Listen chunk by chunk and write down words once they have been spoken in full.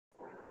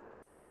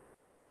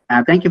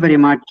Thank you very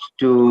much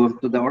to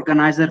the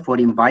organizer for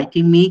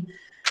inviting me.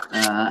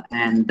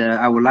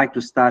 I would like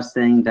to start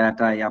saying that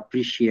I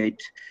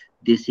appreciate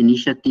this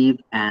initiative,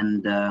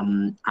 and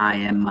I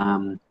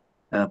am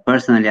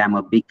personally, I'm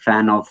a big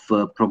fan of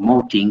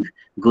promoting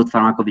good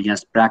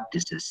pharmacovigilance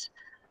practices.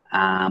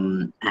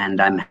 And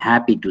I'm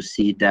happy to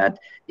see that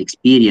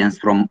experience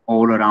from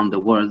all around the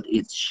world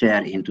is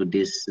shared into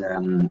this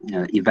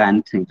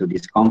event, into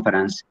this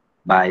conference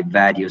by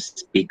various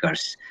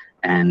speakers.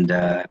 And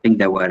I think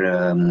there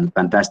were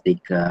fantastic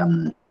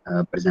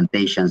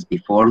presentations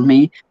before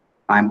me.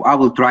 I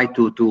will try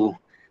to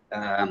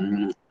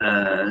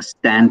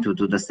stand to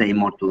the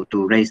same, or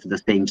to raise to the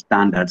same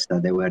standards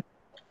that they were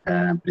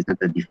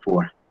presented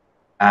before.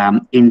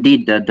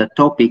 Indeed, the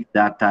topic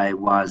that I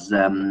was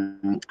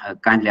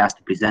kindly asked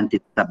to present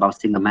is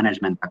about signal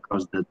management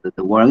across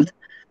the world.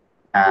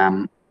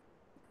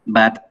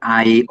 But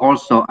I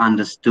also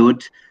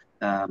understood,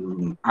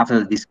 after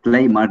the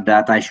disclaimer,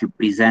 that I should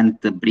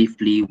present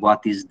briefly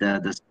what is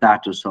the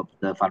status of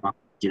the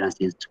pharmacovigilance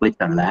in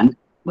Switzerland,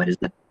 where is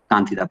the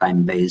country that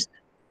I'm based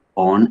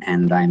on,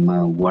 and I'm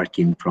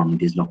working from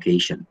this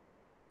location.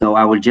 So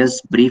I will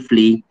just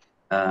briefly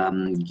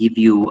give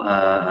you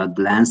a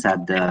glance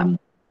at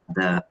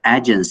the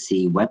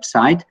agency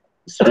website.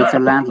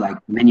 Switzerland, like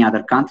many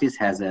other countries,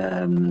 has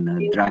a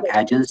drug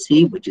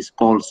agency, which is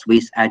called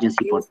Swiss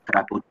Agency for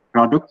Therapeutic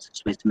Products,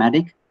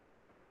 Swissmedic.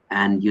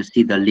 And you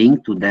see the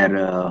link to their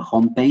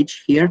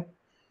homepage here.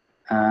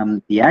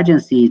 The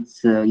agency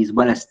is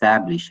well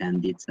established,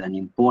 and it's an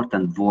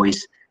important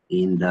voice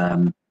in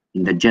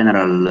the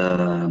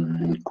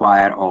general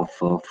choir of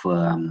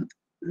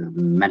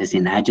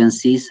medicine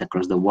agencies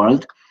across the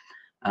world.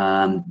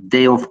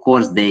 They, of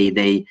course,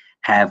 they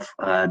have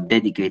a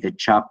dedicated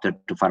chapter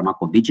to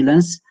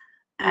pharmacovigilance,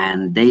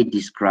 and they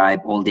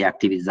describe all the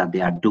activities that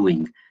they are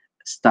doing.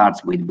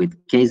 Starts with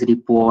case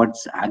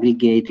reports,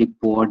 aggregate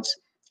reports,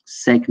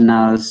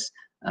 signals,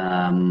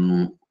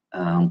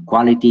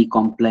 quality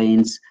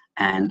complaints,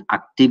 and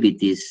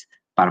activities,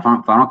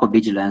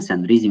 pharmacovigilance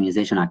and risk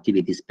minimization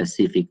activities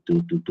specific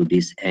to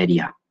this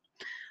area.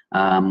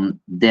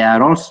 They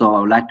are also, I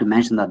would like to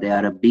mention that they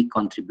are a big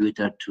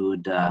contributor to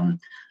the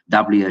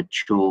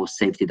WHO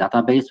safety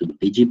database, to the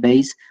VG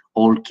base.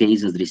 All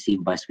cases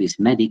received by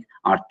Swissmedic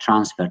are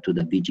transferred to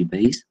the VG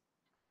base.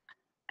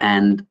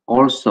 And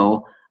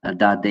also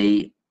that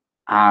they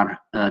are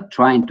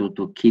trying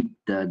to keep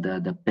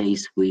the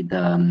pace with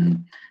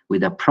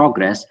the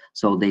progress,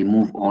 so they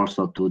move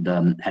also to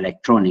the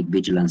electronic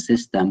vigilance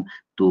system,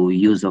 to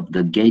use of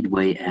the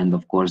gateway, and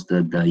of course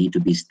the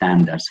E2B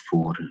standards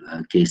for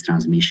case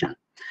transmission.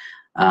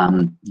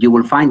 You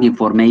will find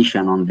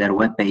information on their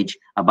webpage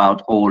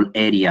about all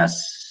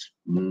areas,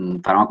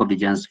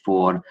 pharmacovigilance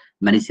for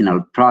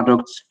medicinal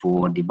products,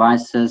 for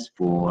devices,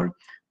 for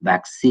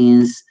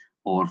vaccines,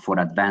 or for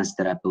advanced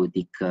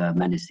therapeutic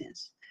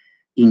medicines.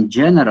 In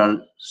general,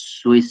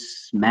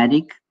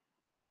 Swissmedic,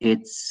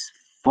 it's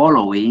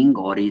following,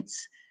 or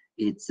it's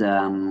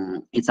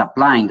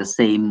applying the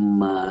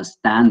same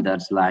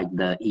standards like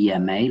the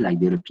EMA, like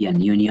the European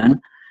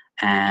Union,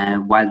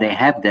 and while they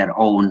have their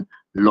own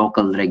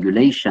local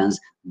regulations,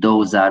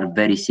 those are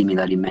very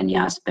similar in many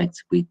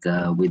aspects with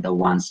the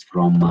ones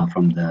from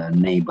the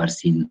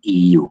neighbors in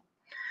EU,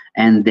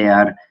 and they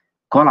are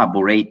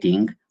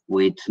collaborating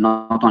with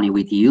not only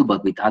with EU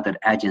but with other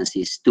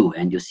agencies too.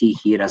 And you see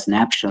here a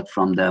snapshot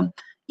from the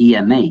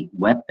EMA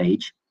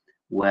webpage,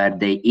 where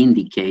they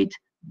indicate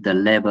the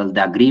level,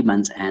 the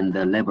agreements, and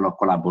the level of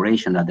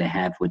collaboration that they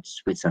have with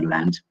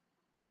Switzerland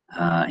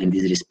in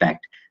this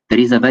respect. There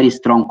is a very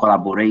strong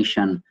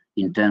collaboration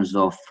in terms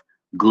of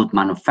good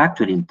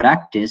manufacturing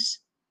practice,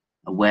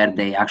 where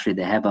they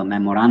have a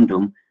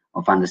memorandum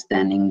of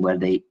understanding where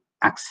they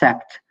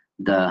accept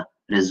the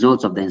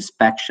results of the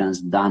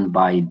inspections done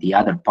by the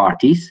other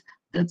parties.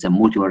 That's a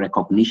mutual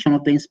recognition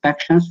of the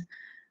inspections.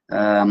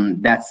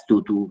 That's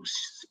to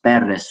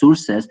spare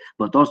resources,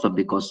 but also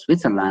because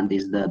Switzerland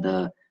is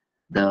the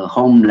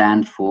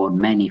homeland for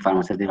many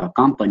pharmaceutical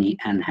companies,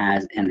 and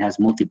has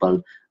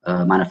multiple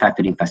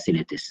manufacturing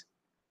facilities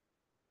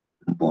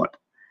on board.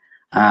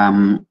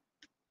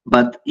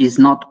 But it's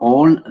not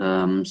all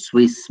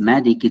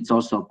Swissmedic. It's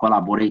also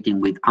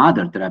collaborating with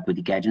other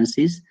therapeutic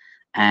agencies,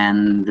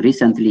 and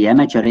recently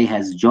MHRA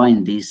has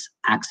joined this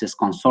Access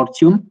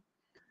Consortium,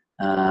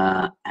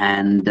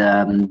 and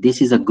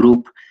this is a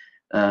group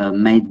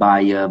made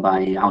by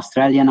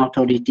Australian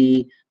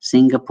Authority,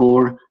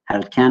 Singapore,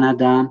 Health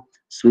Canada,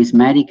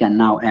 Swissmedic, and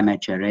now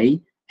MHRA.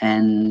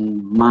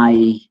 And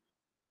my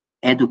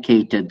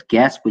educated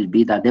guess will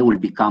be that they will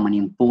become an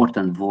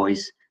important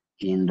voice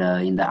in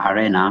the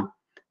arena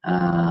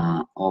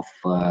of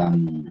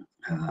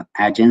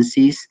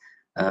agencies,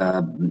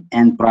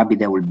 and probably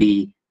they will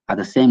be at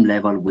the same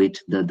level with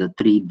the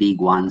three big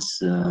ones,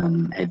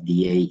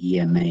 FDA,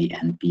 EMA,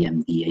 and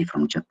PMDA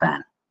from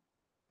Japan.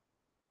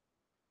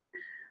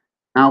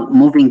 Now,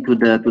 moving to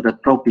the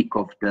topic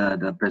of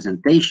the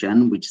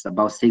presentation, which is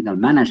about signal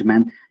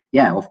management.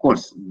 Yeah, of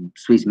course,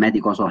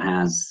 Swissmedic also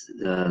has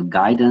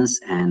guidance,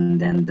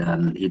 and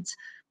it's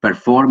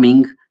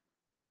performing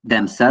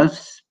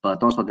themselves,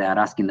 but also they are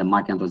asking the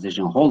market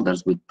authorization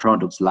holders with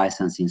products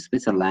licensed in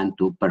Switzerland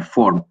to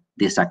perform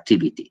this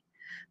activity.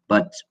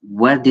 But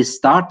where this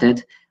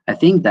started, I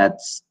think that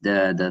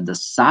the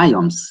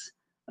SIOMS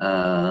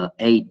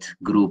 8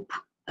 group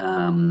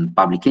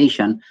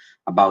publication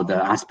about the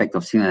aspect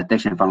of signal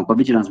detection and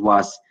pharmacovigilance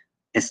was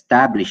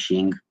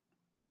establishing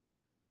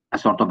a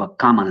sort of a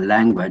common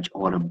language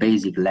or a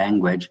basic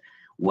language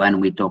when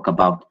we talk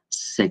about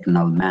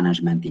signal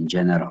management in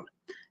general.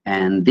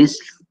 And this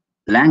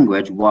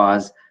language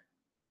was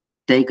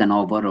taken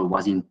over or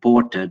was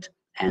imported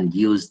and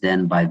used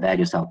then by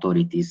various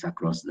authorities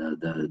across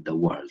the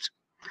world.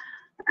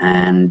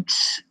 And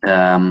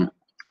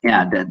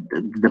yeah,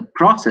 the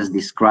process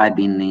described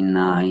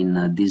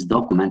in this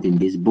document, in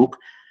this book,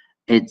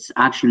 it's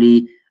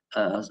actually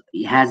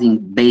it has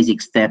in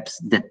basic steps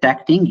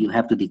detecting. You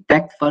have to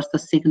detect first a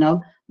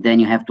signal, then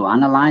you have to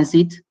analyze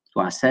it,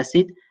 to assess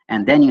it,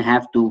 and then you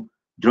have to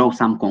draw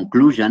some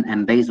conclusion,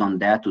 and based on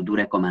that to do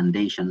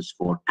recommendations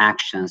for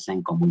actions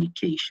and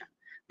communication.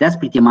 That's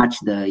pretty much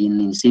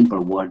in simple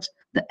words,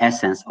 the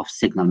essence of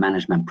signal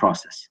management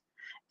process.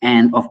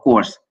 And of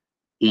course,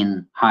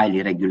 in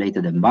highly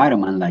regulated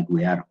environment like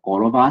we are,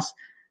 all of us,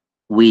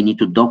 we need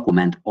to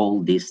document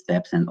all these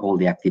steps and all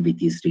the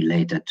activities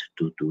related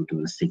to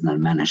the signal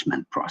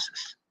management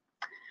process.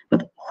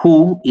 But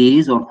who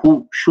is or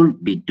who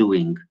should be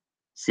doing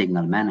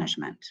signal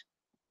management?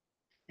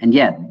 And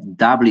yet,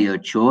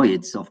 WHO,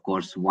 it's of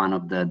course one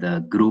of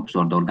the groups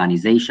or the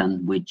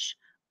organization which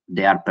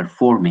they are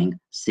performing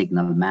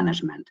signal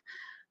management.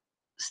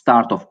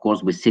 Start, of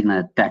course, with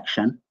signal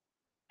detection,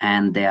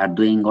 and they are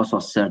doing also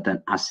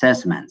certain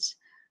assessments,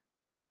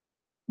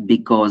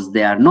 because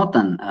they are not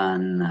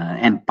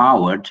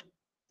empowered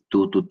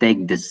to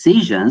take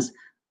decisions.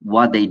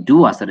 What they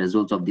do as a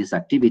result of these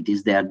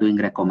activities, they are doing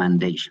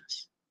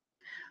recommendations.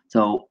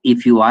 So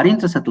if you are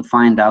interested to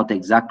find out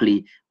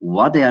exactly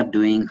what they are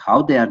doing,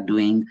 how they are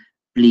doing,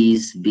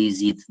 please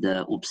visit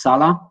the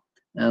Uppsala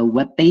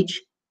webpage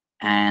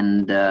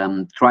and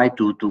try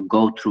to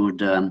go through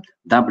the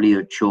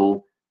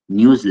WHO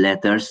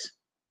newsletters,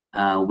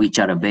 which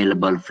are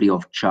available free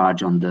of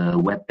charge on the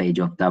webpage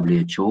of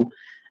WHO,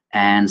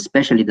 and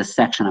especially the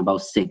section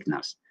about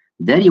signals.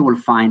 There you will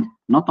find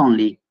not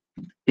only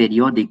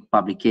periodic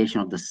publication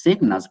of the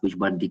signals which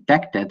were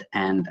detected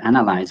and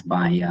analyzed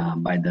by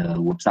the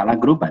Uppsala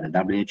group, by the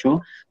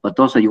WHO, but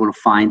also you will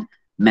find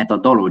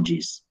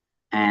methodologies.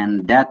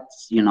 And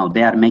that's, you know,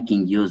 they are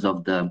making use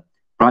of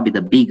probably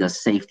the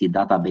biggest safety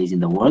database in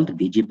the world,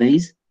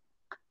 VGBase,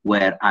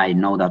 where I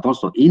know that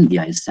also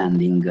India is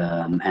sending,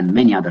 and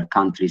many other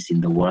countries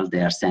in the world,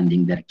 they are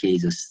sending their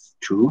cases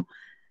through.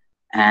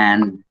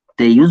 And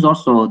they use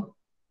also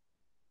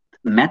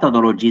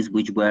methodologies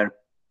which were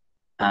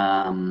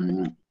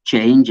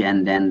changed,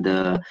 and then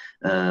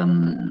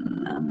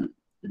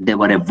they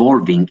were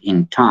evolving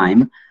in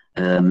time,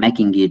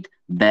 making it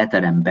better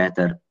and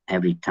better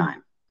every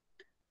time.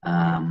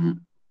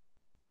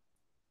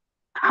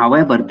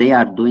 However, they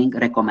are doing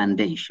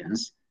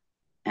recommendations,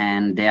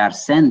 and they are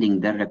sending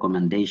their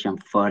recommendation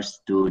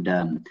first to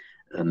the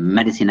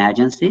medicine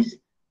agencies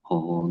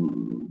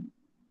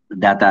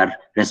that are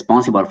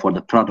responsible for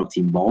the products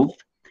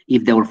involved.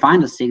 If they will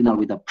find a signal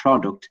with a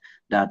product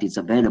that is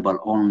available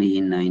only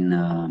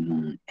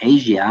in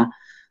Asia,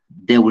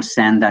 they will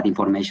send that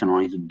information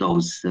only to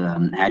those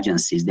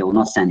agencies. They will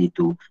not send it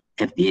to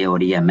FDA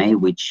or EMA,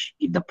 which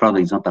if the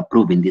product is not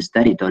approved in these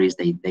territories,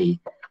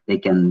 they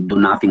can do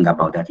nothing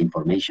about that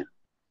information,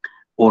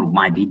 or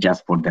might be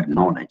just for their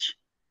knowledge,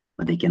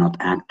 but they cannot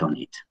act on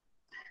it.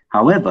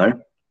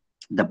 However,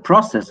 the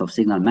process of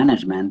signal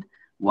management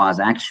was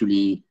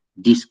actually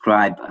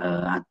described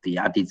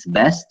at its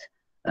best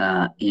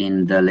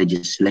in the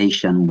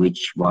legislation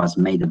which was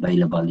made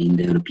available in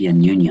the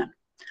European Union.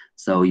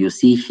 So you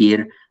see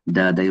here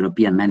the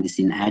European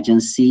Medicine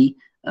Agency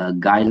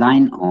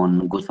guideline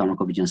on good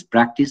pharmacovigilance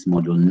practice,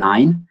 module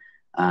 9.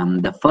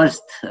 The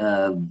first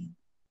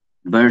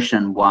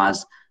version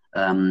was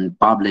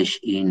published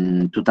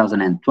in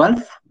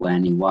 2012,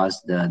 when it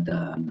was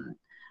the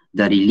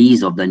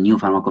release of the new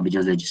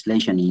pharmacovigilance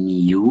legislation in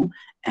EU,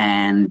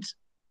 and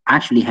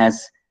actually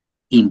has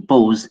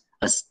imposed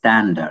a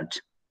standard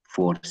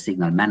for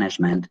signal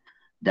management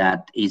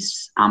that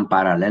is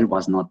unparalleled,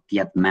 was not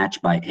yet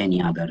matched by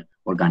any other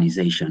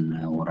organization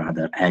or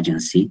other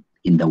agency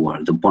in the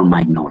world, upon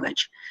my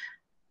knowledge.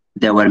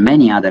 There were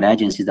many other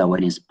agencies that were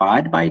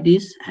inspired by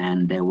this,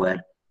 and they were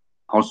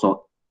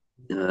also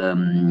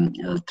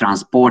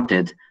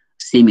transported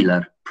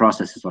similar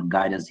processes or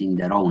guidance in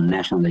their own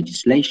national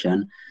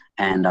legislation.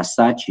 And as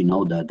such, you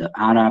know, the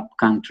Arab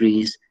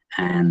countries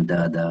and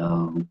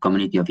the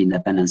Community of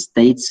Independent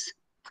States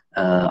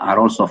are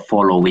also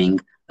following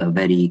a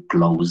very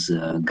close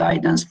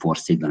guidance for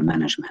signal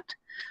management.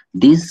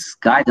 This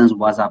guidance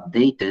was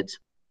updated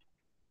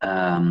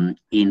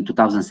in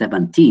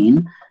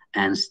 2017,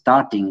 and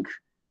starting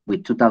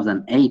with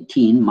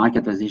 2018, market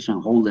authorization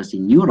holders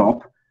in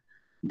Europe,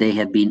 they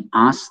have been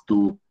asked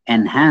to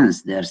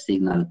enhance their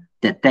signal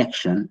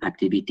detection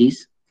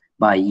activities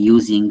by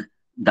using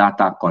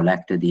data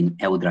collected in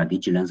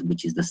Pharmacovigilance,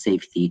 which is the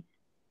safety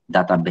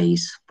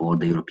database for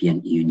the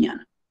European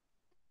Union.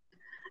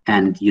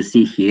 And you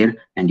see here,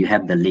 and you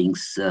have the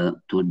links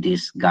to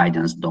these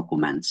guidance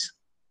documents.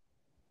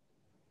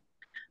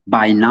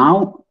 By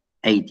now,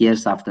 8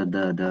 years after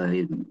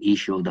the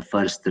issue of the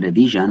first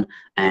revision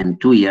and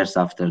 2 years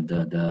after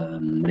the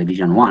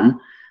revision 1,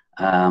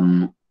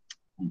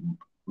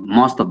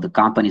 most of the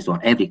companies, or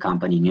every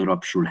company in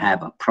Europe, should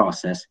have a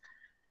process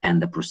and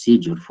the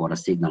procedure for a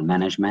signal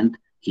management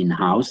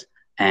in-house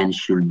and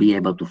should be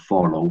able to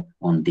follow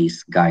on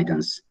this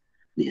guidance.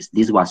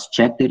 This was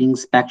checked during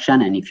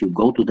inspection, and if you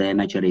go to the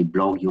MHRA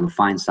blog, you'll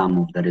find some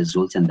of the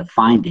results and the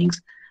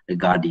findings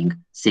regarding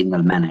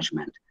signal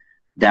management.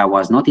 That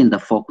was not in the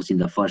focus in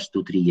the first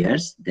 2-3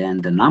 years. Then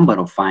the number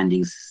of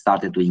findings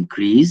started to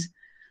increase.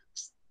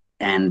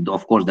 And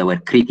of course, there were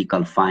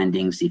critical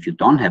findings if you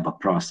don't have a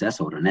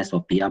process or an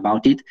SOP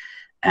about it.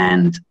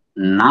 And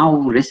now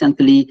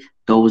recently,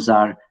 those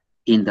are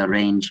in the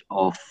range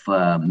of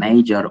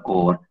major,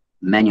 or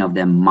many of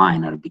them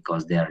minor,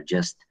 because they are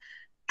just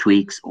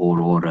tweaks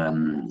or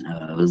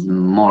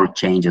small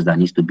changes that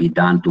needs to be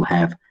done to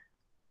have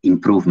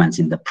improvements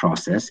in the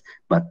process.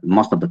 But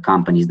most of the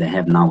companies, they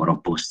have now a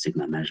robust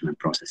signal management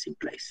process in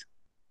place.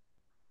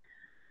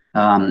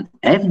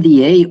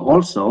 FDA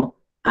also,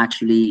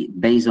 actually,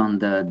 based on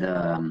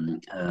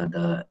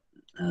the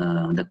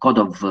Code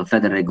of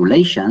Federal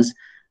Regulations,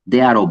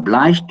 they are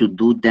obliged to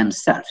do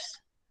themselves.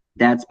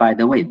 That's, by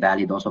the way,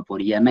 valid also for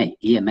EMA.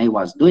 EMA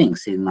was doing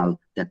signal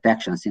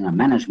detection, signal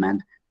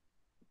management,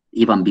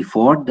 even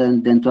before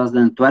than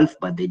 2012,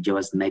 but they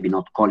just maybe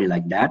not call it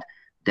like that.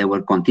 They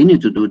will continue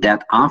to do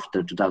that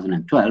after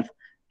 2012,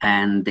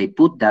 and they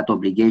put that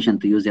obligation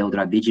to use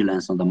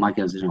Pharmacovigilance on the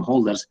market authorization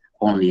holders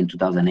only in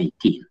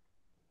 2018.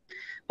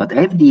 But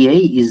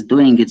FDA is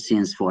doing it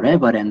since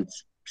forever, and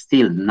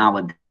still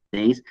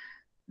nowadays,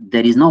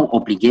 there is no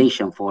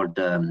obligation for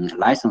the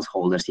license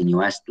holders in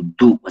US to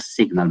do a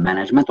signal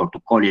management or to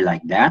call it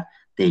like that.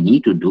 They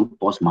need to do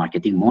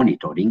post-marketing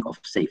monitoring of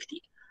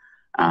safety.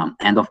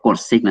 And of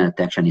course, signal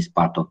detection is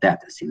part of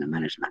that, signal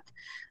management.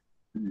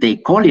 They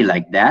call it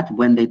like that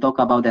when they talk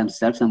about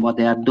themselves and what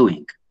they are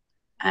doing.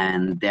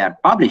 And they are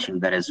publishing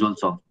the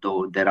results of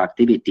their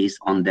activities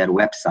on their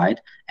website.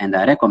 And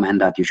I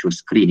recommend that you should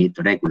screen it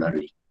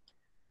regularly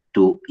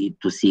to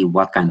see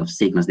what kind of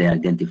signals they are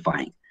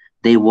identifying.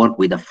 They work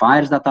with the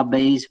FHIRS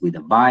database, with the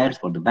buyers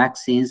for the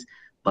vaccines,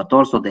 but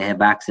also they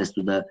have access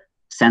to the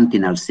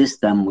Sentinel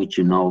system, which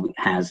you know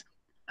has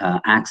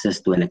access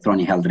to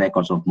electronic health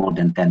records of more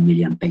than 10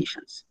 million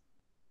patients.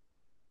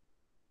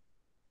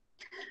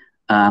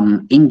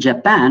 In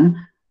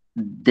Japan,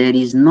 there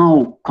is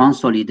no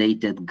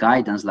consolidated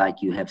guidance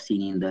like you have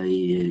seen in the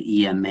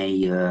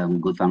EMA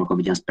Good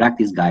Pharmacovigilance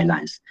Practice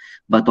Guidelines.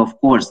 But of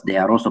course, they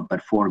are also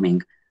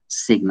performing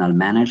signal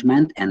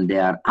management, and they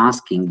are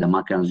asking the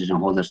market authorization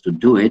holders to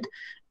do it.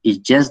 It's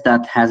just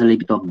that has a little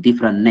bit of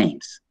different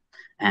names.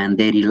 And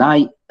they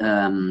rely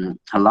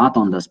a lot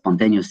on the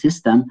spontaneous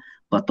system,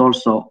 but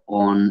also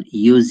on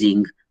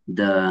using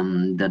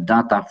the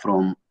data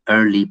from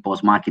early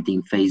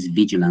post-marketing phase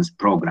vigilance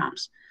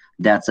programs.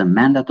 That's a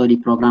mandatory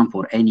program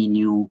for any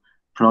new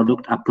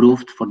product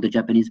approved for the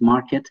Japanese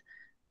market,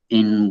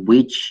 in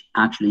which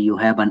actually you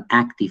have an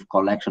active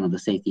collection of the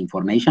safety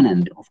information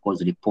and of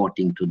course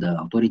reporting to the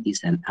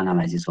authorities and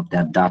analysis of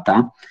that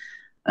data.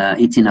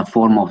 It's in a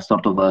form of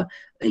sort of a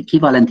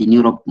equivalent in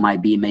Europe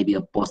might be maybe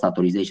a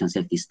post-authorization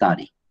safety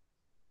study.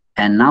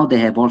 And now they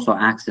have also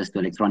access to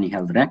electronic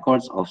health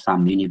records of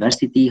some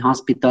university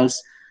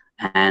hospitals,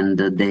 and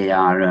they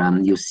are,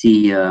 you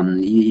see,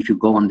 if you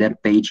go on their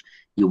page,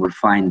 you will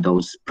find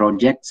those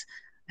projects,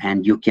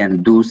 and you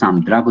can do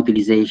some drug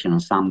utilization or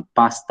some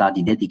past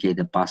study,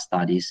 dedicated past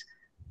studies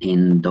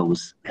in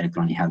those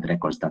electronic health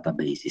records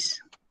databases.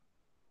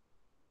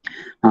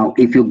 Now,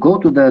 if you go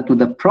to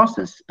the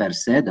process per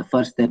se, the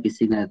first step is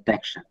signal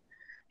detection,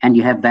 and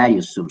you have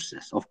various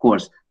sources. Of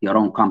course, your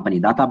own company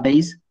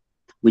database,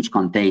 which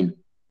contain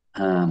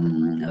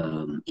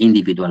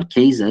individual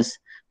cases,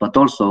 but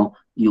also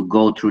you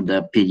go through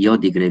the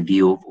periodic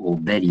review of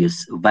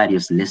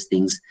various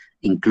listings,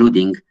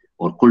 including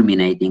or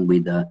culminating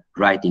with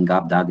writing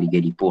up the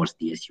aggregate reports,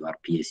 DSUR,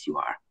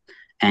 PSUR.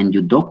 And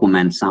you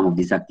document some of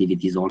these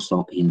activities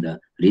also in the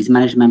risk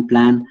management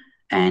plan,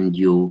 and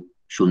you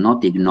should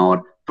not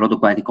ignore product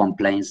quality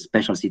complaints,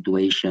 special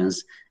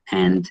situations,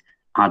 and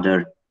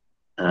other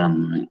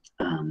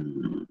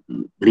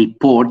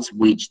reports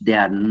which they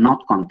are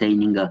not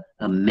containing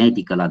a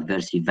medical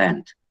adverse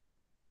event.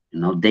 You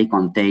know, they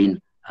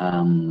contain,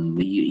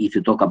 if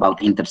you talk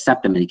about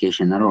interceptor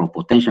medication error or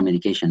potential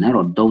medication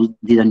error, those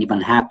didn't even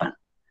happen.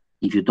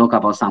 If you talk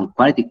about some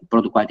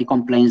product quality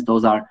complaints,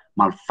 those are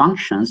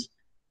malfunctions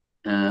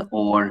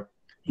or,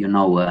 you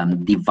know,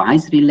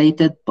 device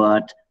related,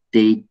 but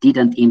they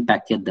didn't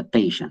impact yet the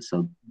patient.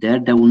 So they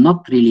will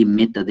not really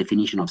meet the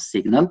definition of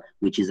signal,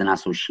 which is an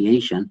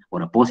association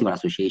or a possible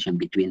association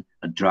between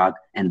a drug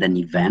and an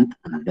event,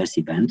 an adverse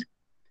event.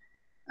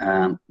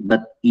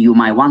 But you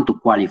might want to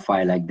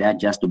qualify like that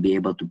just to be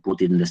able to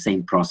put it in the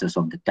same process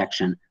of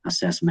detection,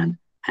 assessment,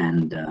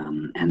 and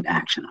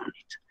action on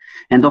it.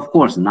 And of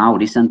course, now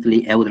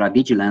recently,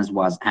 Vigilance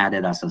was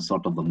added as a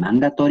sort of a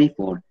mandatory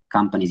for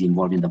companies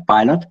involved in the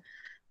pilot,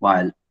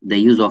 while the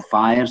use of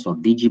FHIRs or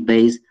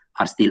DigiBase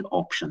are still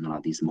optional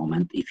at this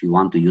moment if you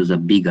want to use a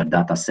bigger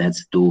data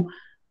sets to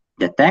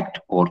detect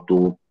or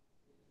to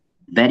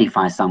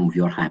verify some of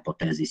your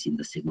hypotheses in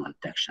the signal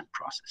detection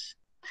process.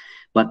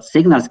 But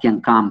signals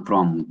can come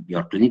from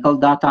your clinical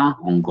data,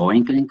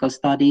 ongoing clinical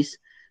studies,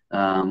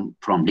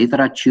 from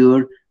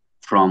literature,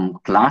 from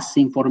class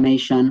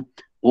information,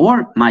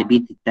 or might be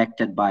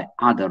detected by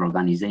other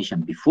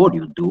organizations before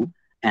you do,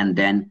 and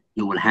then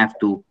you will have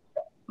to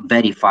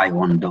verify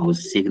on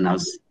those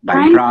signals by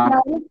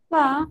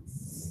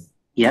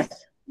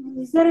Yes?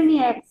 Is there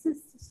any access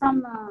to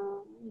some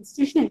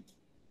institution?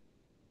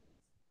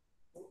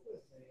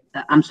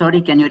 I'm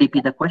sorry, can you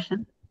repeat the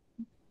question?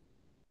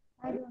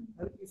 I don't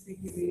know.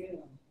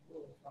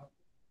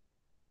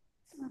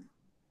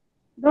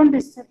 Don't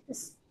disturb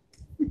this.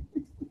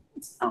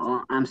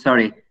 Oh, I'm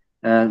sorry.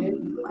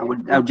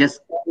 I'll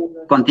just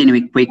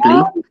continue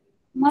quickly.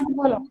 Mat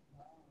bolo.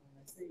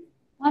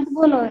 Mat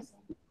bolo.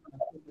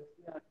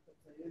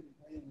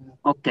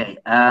 Okay.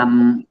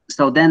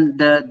 So then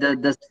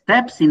the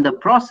steps in the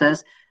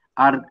process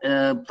are,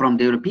 from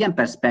the European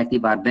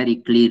perspective, are very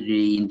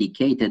clearly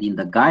indicated in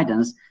the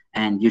guidance,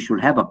 and you should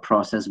have a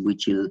process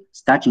which is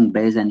touching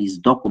base and is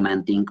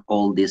documenting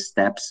all these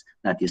steps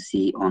that you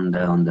see on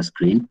the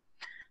screen.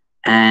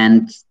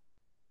 And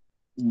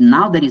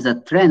now there is a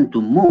trend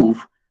to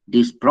move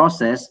this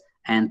process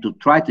and to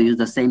try to use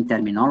the same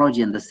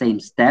terminology and the same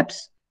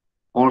steps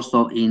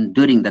also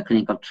during the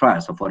clinical trial.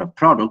 So for a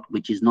product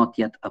which is not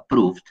yet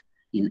approved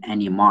in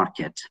any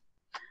market.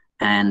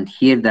 And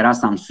here there are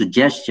some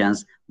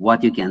suggestions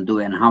what you can do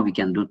and how we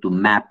can do to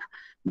map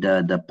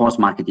the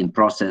post-marketing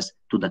process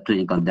to the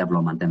clinical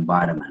development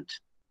environment.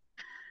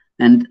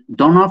 And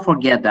do not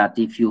forget that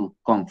if you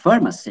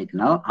confirm a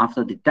signal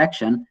after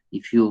detection,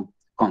 if you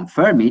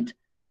confirm it,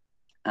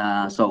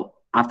 so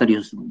after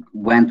you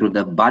went through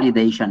the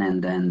validation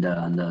and then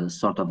the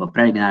sort of a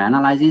preliminary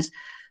analysis,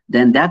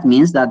 then that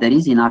means that there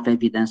is enough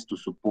evidence to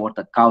support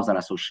a causal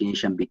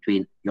association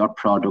between your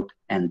product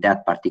and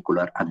that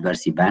particular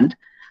adverse event.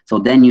 So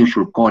then you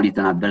should call it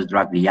an adverse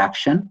drug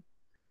reaction,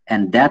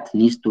 and that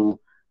needs to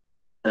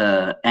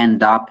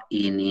end up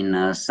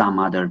in some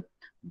other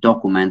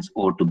documents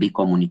or to be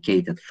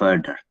communicated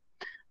further.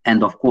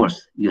 And of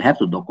course, you have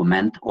to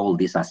document all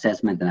these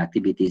assessment and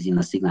activities in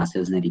the signal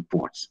assessment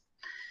reports.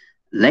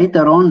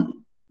 Later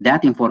on,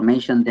 that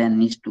information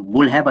then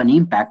will have an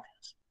impact,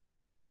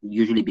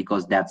 usually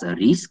because that's a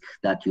risk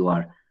that you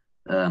are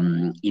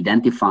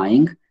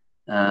identifying.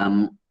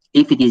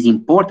 If it is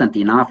important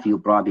enough, you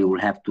probably will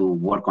have to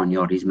work on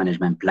your risk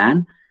management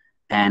plan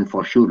and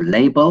for sure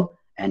label.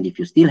 And if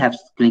you still have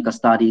clinical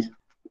studies,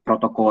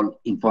 protocol,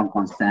 informed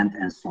consent,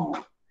 and so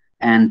on.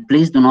 And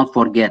please do not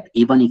forget,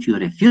 even if you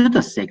refute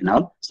a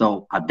signal,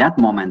 so at that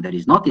moment there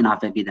is not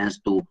enough evidence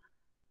to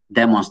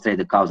demonstrate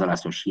the causal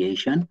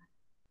association,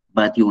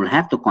 but you will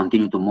have to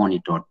continue to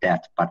monitor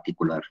that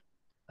particular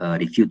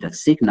refuted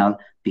signal,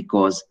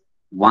 because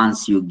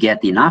once you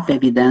get enough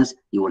evidence,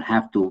 you will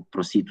have to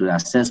proceed to the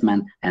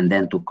assessment and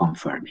then to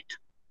confirm it.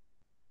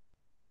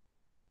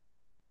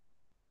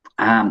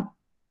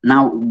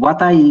 Now,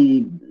 what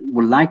I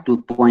would like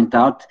to point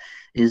out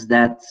is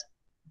that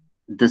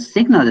the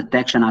signal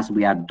detection as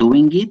we are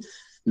doing it,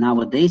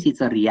 nowadays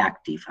it's a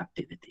reactive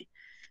activity.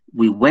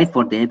 We wait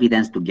for the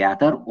evidence to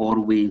gather or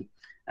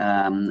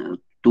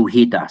to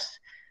hit us.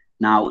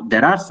 Now,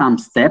 there are some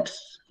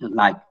steps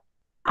like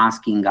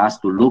asking us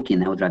to look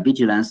in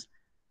Vigilance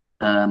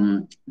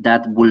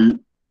that will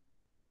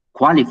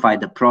qualify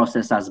the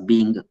process as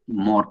being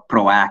more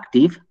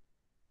proactive.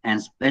 And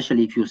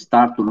especially if you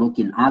start to look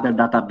in other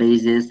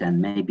databases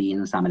and maybe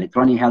in some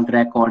electronic health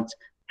records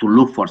to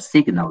look for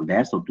signal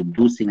there, so to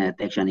do signal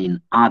detection in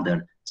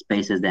other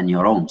spaces than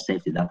your own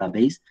safety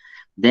database,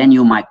 then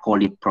you might call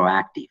it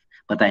proactive.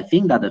 But I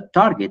think that the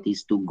target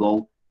is to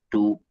go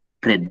to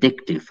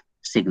predictive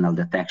signal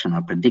detection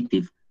or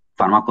predictive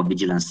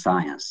pharmacovigilance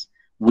science.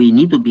 We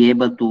need to be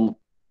able to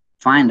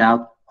find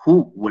out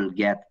who will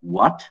get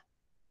what,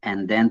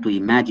 and then to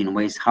imagine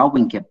ways how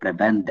we can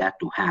prevent that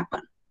to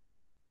happen.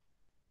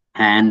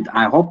 And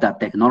I hope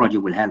that technology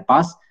will help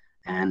us.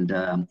 And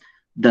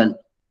the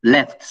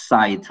left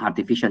side,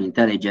 artificial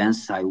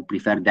intelligence, I would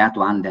prefer that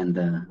one than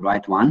the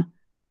right one.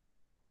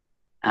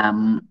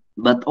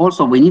 But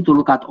also we need to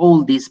look at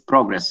all these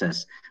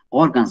progresses,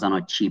 organs on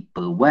a chip,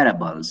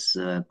 wearables,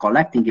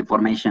 collecting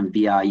information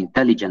via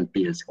intelligent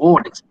pills,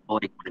 or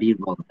exploring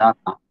real-world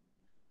data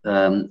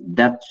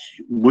that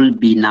will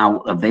be now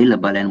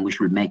available, and we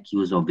should make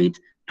use of it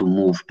to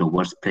move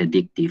towards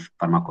predictive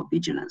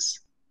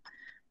pharmacovigilance.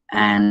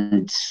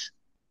 And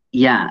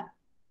yeah,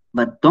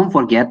 but don't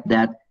forget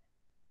that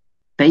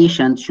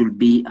patients should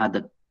be at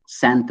the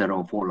center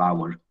of all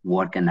our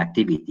work and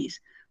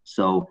activities.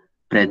 So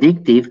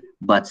predictive,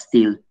 but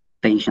still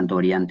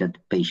patient-oriented,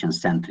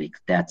 patient-centric.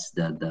 That's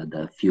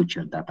the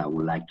future that I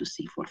would like to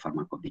see for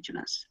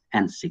pharmacovigilance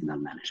and signal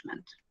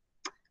management.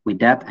 With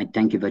that, I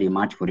thank you very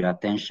much for your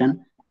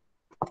attention,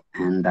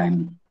 and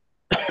I'm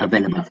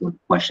available for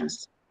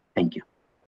questions. Thank you.